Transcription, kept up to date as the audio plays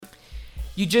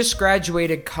You just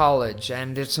graduated college,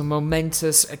 and it's a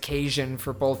momentous occasion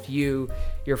for both you,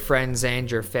 your friends,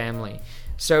 and your family.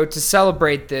 So to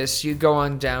celebrate this, you go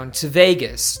on down to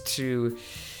Vegas to,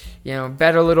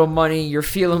 bet a little money. You're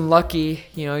feeling lucky,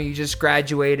 you just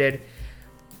graduated.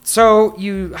 So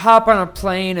you hop on a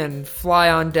plane and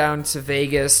fly on down to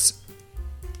Vegas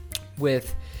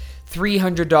with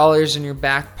 $300 in your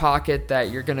back pocket that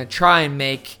you're going to try and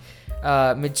make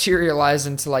materialize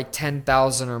into like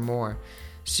 $10,000 or more.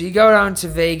 So you go down to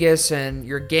Vegas and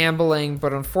you're gambling,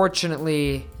 but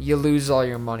unfortunately you lose all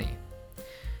your money.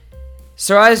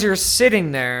 So as you're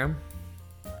sitting there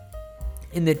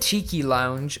in the Tiki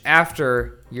Lounge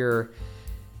after your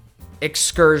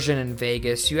excursion in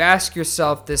Vegas, you ask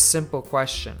yourself this simple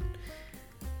question: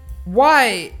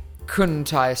 why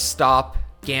couldn't I stop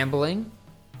gambling?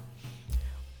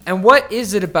 And what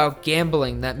is it about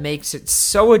gambling that makes it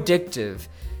so addictive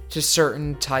to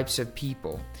certain types of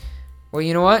people? Well,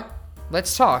 you know what?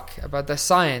 Let's talk about the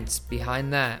science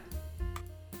behind that.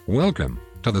 Welcome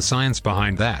to The Science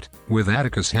Behind That with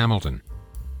Atticus Hamilton.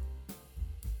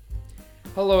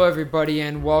 Hello, everybody,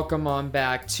 and welcome on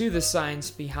back to The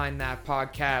Science Behind That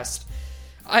podcast.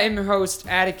 I am your host,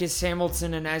 Atticus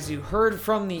Hamilton, and as you heard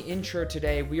from the intro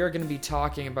today, we are going to be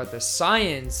talking about the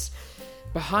science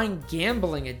behind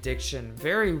gambling addiction.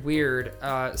 Very weird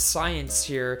science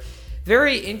here.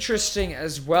 Very interesting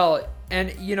as well.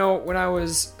 And, when I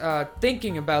was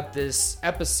thinking about this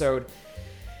episode,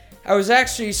 I was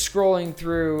actually scrolling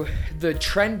through the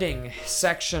trending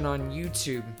section on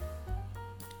YouTube.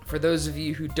 For those of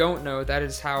you who don't know, that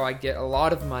is how I get a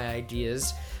lot of my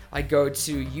ideas. I go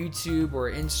to YouTube or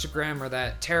Instagram or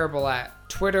that terrible app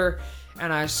Twitter,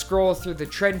 and I scroll through the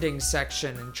trending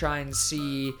section and try and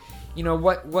see,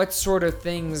 what sort of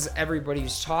things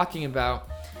everybody's talking about.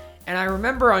 And I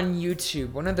remember on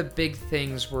YouTube, one of the big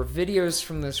things were videos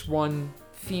from this one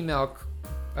female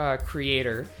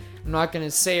creator. I'm not going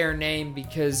to say her name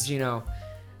because,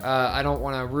 I don't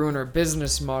want to ruin her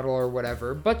business model or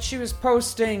whatever. But she was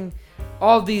posting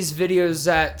all these videos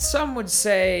that some would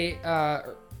say,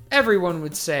 everyone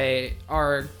would say,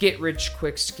 are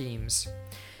get-rich-quick schemes.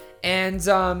 And,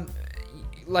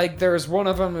 there was one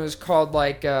of them, it was called,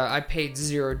 I paid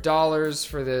 $0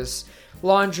 for this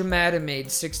laundromat and made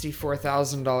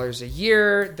 $64,000 a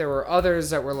year. There were others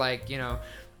that were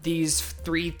these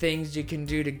 3 things you can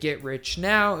do to get rich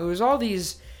now. It was all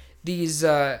these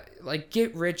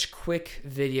get rich quick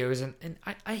videos, and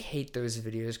I hate those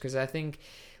videos because I think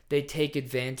they take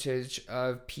advantage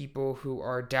of people who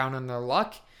are down on their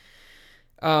luck.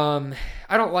 I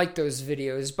don't like those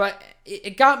videos, but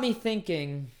it got me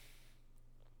thinking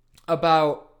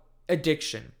about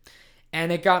addiction.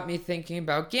 And it got me thinking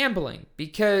about gambling,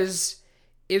 because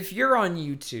if you're on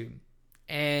YouTube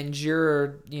and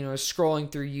you're,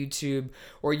 scrolling through YouTube,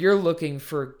 or you're looking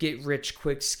for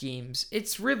get-rich-quick schemes,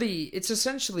 it's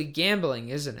essentially gambling,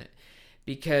 isn't it?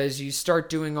 Because you start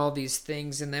doing all these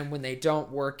things, and then when they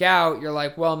don't work out, you're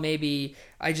like, well, maybe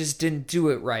I just didn't do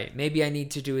it right. Maybe I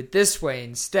need to do it this way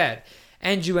instead.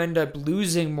 And you end up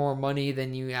losing more money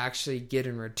than you actually get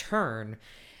in return.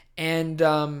 And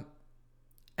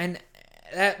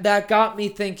that got me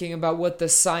thinking about what the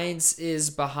science is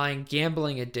behind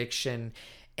gambling addiction.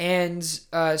 And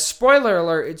spoiler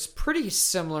alert, it's pretty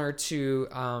similar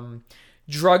to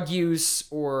drug use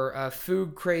or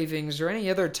food cravings or any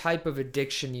other type of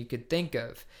addiction you could think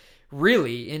of.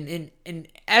 Really, in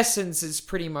essence, it's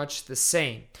pretty much the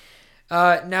same.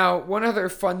 Now, one other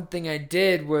fun thing I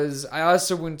did was I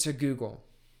also went to Google.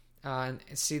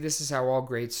 See, this is how all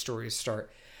great stories start.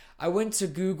 I went to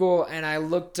Google and I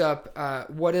looked up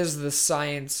what is the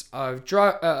science of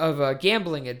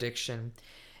gambling addiction,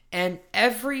 and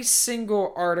every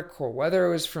single article, whether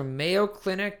it was from Mayo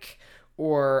Clinic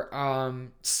or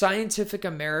Scientific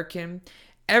American,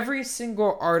 every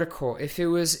single article, if it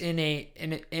was in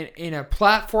a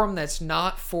platform that's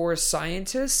not for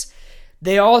scientists,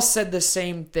 they all said the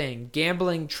same thing: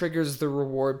 gambling triggers the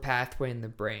reward pathway in the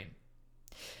brain.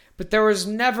 But there was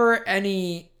never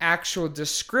any actual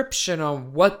description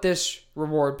on what this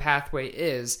reward pathway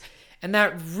is. And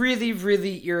that really,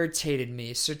 really irritated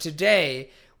me. So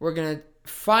today, we're going to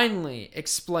finally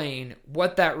explain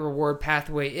what that reward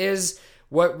pathway is,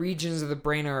 what regions of the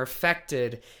brain are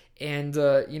affected, and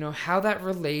how that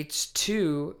relates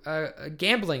to a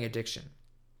gambling addiction.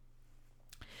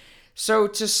 So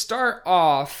to start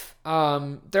off,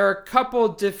 there are a couple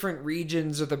different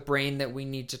regions of the brain that we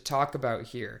need to talk about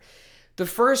here. The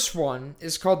first one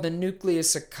is called the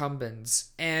nucleus accumbens.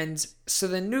 And so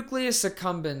the nucleus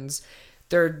accumbens,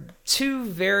 they're 2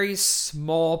 very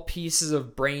small pieces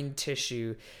of brain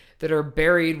tissue that are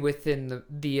buried within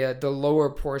the lower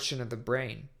portion of the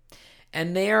brain.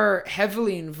 And they are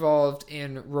heavily involved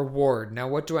in reward. Now,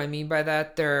 what do I mean by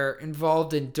that? They're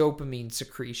involved in dopamine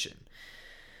secretion.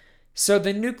 So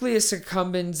the nucleus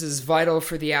accumbens is vital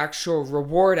for the actual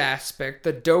reward aspect,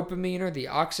 the dopamine or the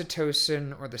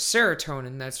oxytocin or the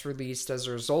serotonin that's released as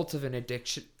a result of an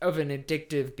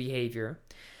addictive behavior.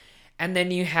 And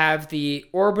then you have the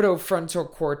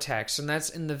orbitofrontal cortex, and that's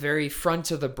in the very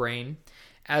front of the brain,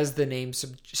 as the name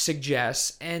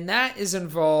suggests, and that is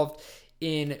involved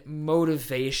in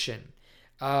motivation.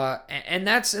 And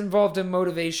that's involved in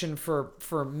motivation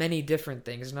for many different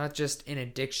things, not just in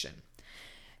addiction.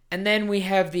 And then we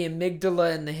have the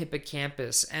amygdala and the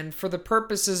hippocampus. And for the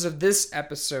purposes of this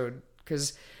episode,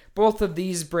 because both of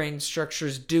these brain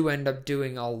structures do end up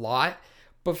doing a lot,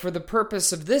 but for the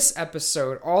purpose of this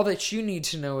episode, all that you need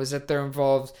to know is that they're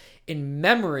involved in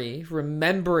memory,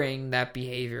 remembering that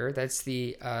behavior, that's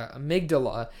the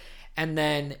amygdala, and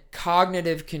then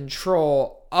cognitive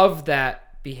control of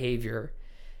that behavior,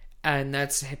 and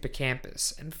that's the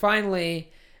hippocampus. And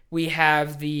finally, we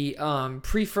have the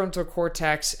prefrontal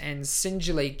cortex and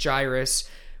cingulate gyrus,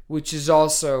 which is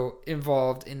also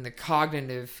involved in the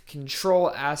cognitive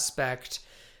control aspect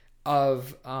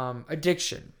of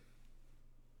addiction.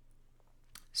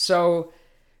 So,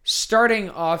 starting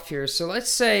off here, so let's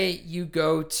say you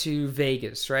go to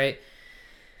Vegas, right?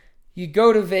 You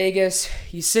go to Vegas,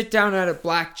 you sit down at a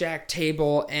blackjack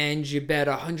table, and you bet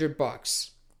 $100,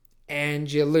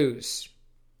 and you lose.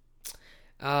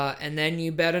 And then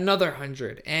you bet another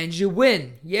 100 and you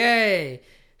win. Yay!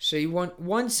 So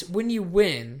when you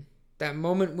win, that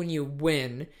moment when you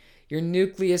win, your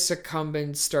nucleus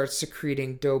accumbens starts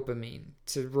secreting dopamine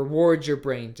to reward your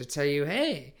brain, to tell you,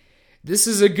 hey, this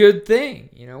is a good thing.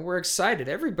 We're excited.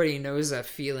 Everybody knows that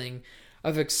feeling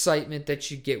of excitement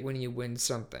that you get when you win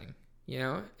something.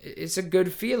 It's a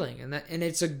good feeling, and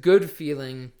it's a good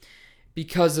feeling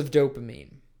because of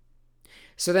dopamine.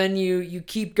 So then you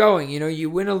keep going, you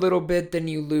win a little bit, then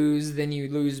you lose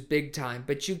big time.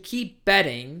 But you keep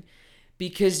betting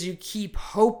because you keep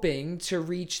hoping to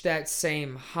reach that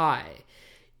same high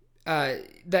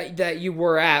that you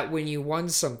were at when you won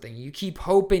something. You keep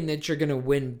hoping that you're going to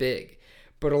win big.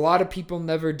 But a lot of people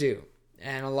never do.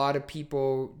 And a lot of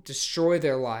people destroy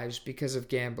their lives because of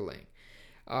gambling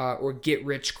or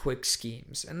get-rich-quick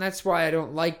schemes. And that's why I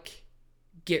don't like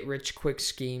get-rich-quick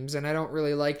schemes, and I don't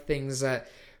really like things that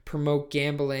promote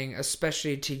gambling,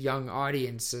 especially to young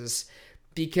audiences,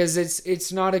 because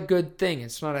it's not a good thing.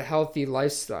 It's not a healthy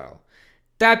lifestyle.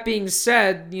 That being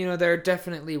said, there are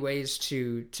definitely ways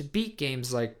to beat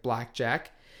games like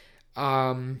blackjack,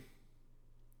 but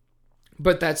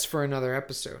that's for another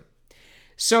episode.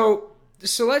 So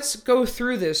let's go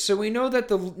through this. So we know that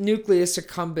the nucleus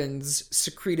accumbens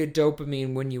secreted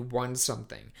dopamine when you won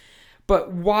something.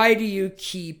 But why do you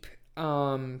keep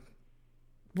betting?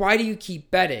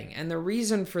 And the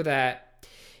reason for that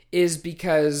is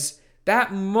because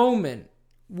that moment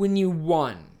when you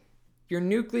won, your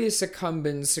nucleus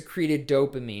accumbens secreted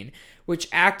dopamine, which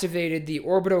activated the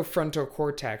orbitofrontal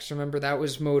cortex. Remember, that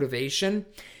was motivation.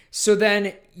 So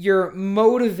then you're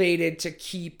motivated to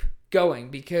keep going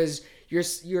because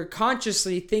you're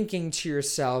consciously thinking to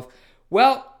yourself,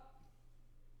 well,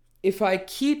 if I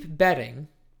keep betting,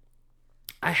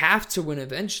 I have to win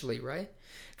eventually, right?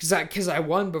 Because I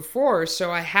won before,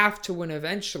 so I have to win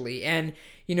eventually. And,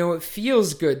 it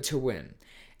feels good to win.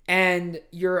 And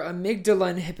your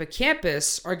amygdala and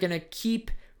hippocampus are going to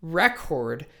keep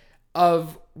record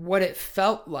of what it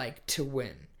felt like to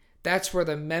win. That's where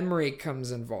the memory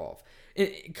comes involved.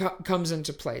 It comes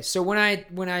into play. So when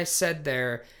I said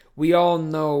there, we all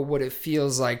know what it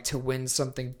feels like to win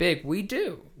something big. We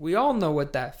do. We all know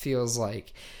what that feels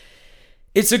like.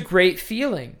 It's a great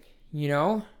feeling,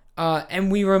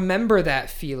 and we remember that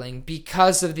feeling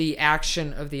because of the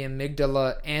action of the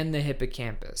amygdala and the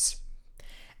hippocampus.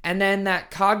 And then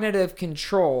that cognitive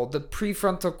control, the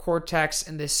prefrontal cortex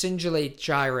and the cingulate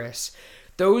gyrus,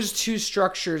 those two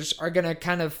structures are going to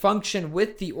kind of function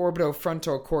with the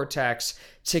orbitofrontal cortex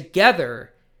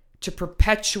together to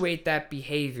perpetuate that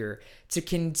behavior, to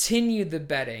continue the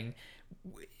betting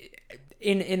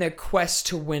in a quest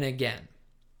to win again.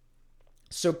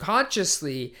 So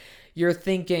consciously, you're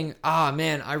thinking,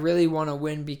 man, I really want to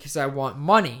win because I want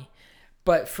money.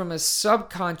 But from a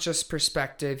subconscious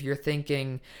perspective, you're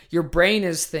thinking, your brain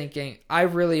is thinking, I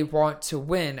really want to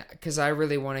win because I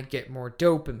really want to get more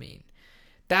dopamine.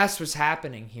 That's what's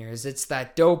happening here, is it's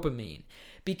that dopamine.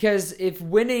 Because if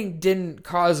winning didn't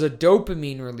cause a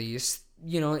dopamine release,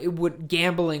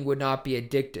 gambling would not be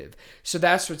addictive. So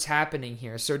that's what's happening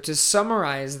here. So to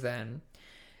summarize then,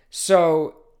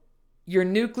 so your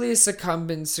nucleus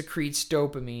accumbens secretes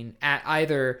dopamine at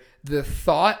either the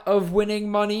thought of winning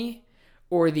money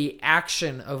or the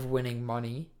action of winning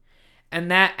money. And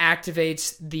that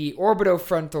activates the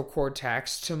orbitofrontal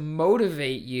cortex to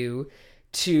motivate you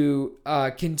to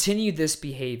continue this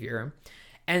behavior.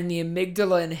 And the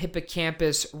amygdala and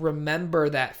hippocampus remember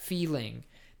that feeling,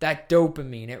 that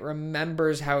dopamine. It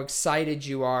remembers how excited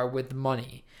you are with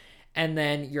money. And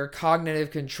then your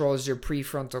cognitive controls your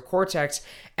prefrontal cortex.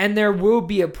 And there will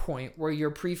be a point where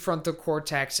your prefrontal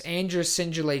cortex and your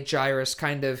cingulate gyrus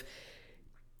kind of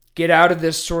get out of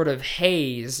this sort of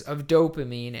haze of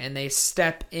dopamine, and they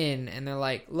step in and they're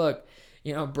like, look,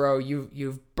 bro,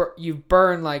 you've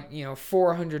burned like,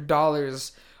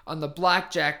 $400 on the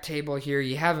blackjack table here.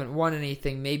 You haven't won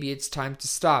anything. Maybe it's time to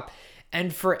stop.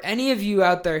 And for any of you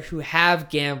out there who have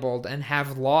gambled and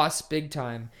have lost big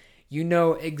time, you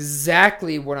know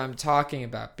exactly what I'm talking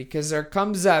about, because there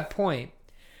comes that point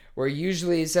where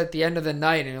usually it's at the end of the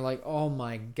night and you're like, oh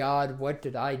my God, what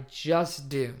did I just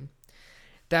do?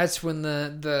 That's when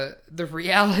the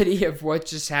reality of what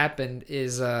just happened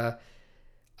is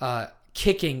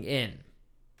kicking in.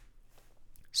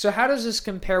 So how does this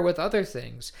compare with other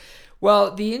things?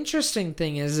 Well, the interesting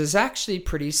thing is actually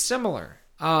pretty similar.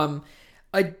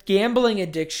 A gambling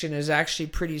addiction is actually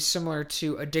pretty similar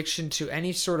to addiction to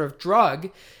any sort of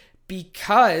drug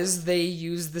because they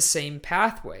use the same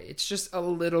pathway. It's just a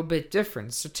little bit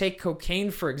different. So take cocaine,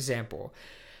 for example.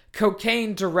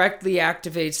 Cocaine directly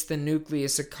activates the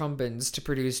nucleus accumbens to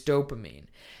produce dopamine.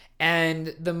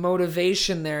 And the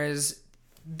motivation there is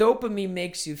dopamine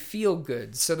makes you feel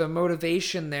good. So the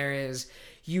motivation there is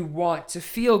you want to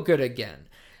feel good again.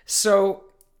 So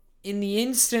in the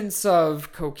instance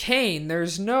of cocaine,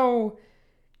 there's no,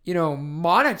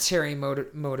 monetary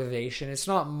motivation. It's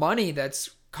not money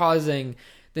that's causing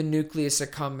the nucleus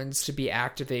accumbens to be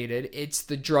activated. It's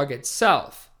the drug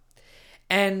itself.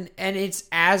 And it's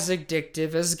as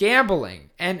addictive as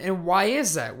gambling. And why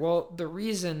is that? Well, the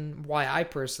reason why I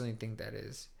personally think that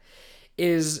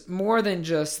is more than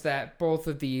just that both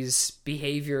of these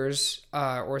behaviors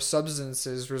or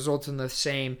substances result in the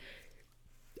same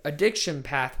addiction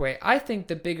pathway. I think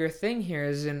the bigger thing here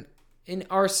is in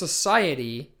our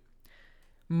society,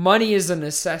 money is a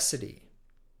necessity,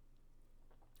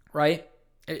 right?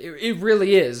 It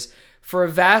really is. For a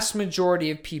vast majority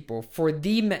of people, for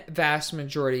the vast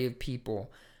majority of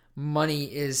people, money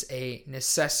is a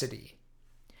necessity.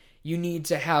 You need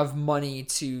to have money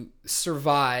to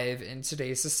survive in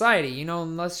today's society.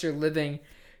 Unless you're living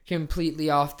completely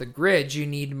off the grid, you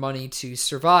need money to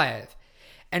survive.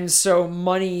 And so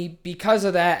money, because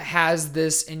of that, has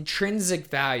this intrinsic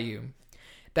value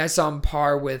that's on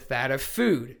par with that of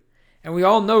food. And we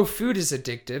all know food is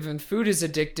addictive, and food is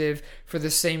addictive for the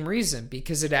same reason,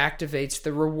 because it activates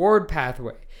the reward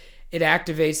pathway. It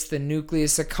activates the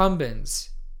nucleus accumbens,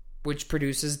 which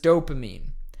produces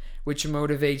dopamine, which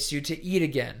motivates you to eat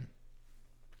again,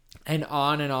 and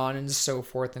on and so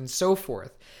forth and so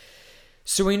forth.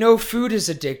 So we know food is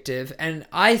addictive, and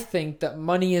I think that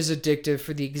money is addictive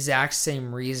for the exact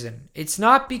same reason. It's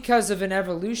not because of an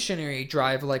evolutionary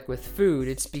drive like with food.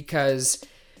 It's because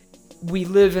we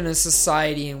live in a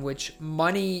society in which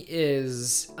money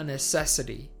is a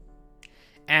necessity.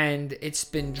 And it's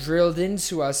been drilled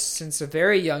into us since a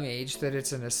very young age that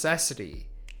it's a necessity.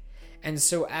 And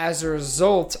so as a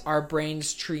result, our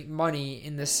brains treat money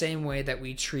in the same way that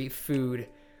we treat food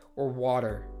or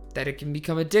water, that it can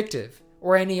become addictive,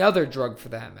 or any other drug for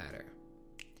that matter.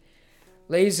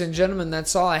 Ladies and gentlemen,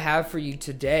 that's all I have for you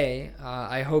today.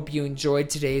 I hope you enjoyed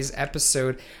today's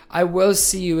episode. I will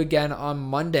see you again on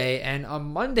Monday, and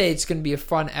on Monday it's going to be a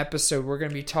fun episode. We're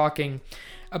going to be talking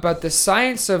about the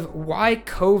science of why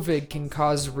COVID can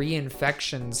cause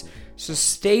reinfections. So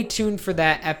stay tuned for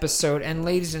that episode. And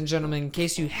ladies and gentlemen, in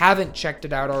case you haven't checked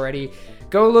it out already,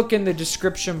 go look in the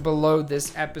description below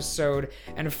this episode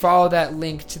and follow that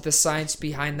link to the science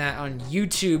behind that on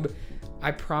YouTube.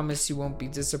 I promise you won't be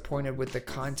disappointed with the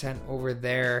content over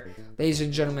there. Ladies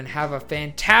and gentlemen, have a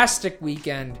fantastic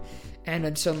weekend. And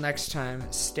until next time,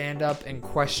 stand up and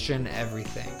question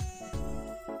everything.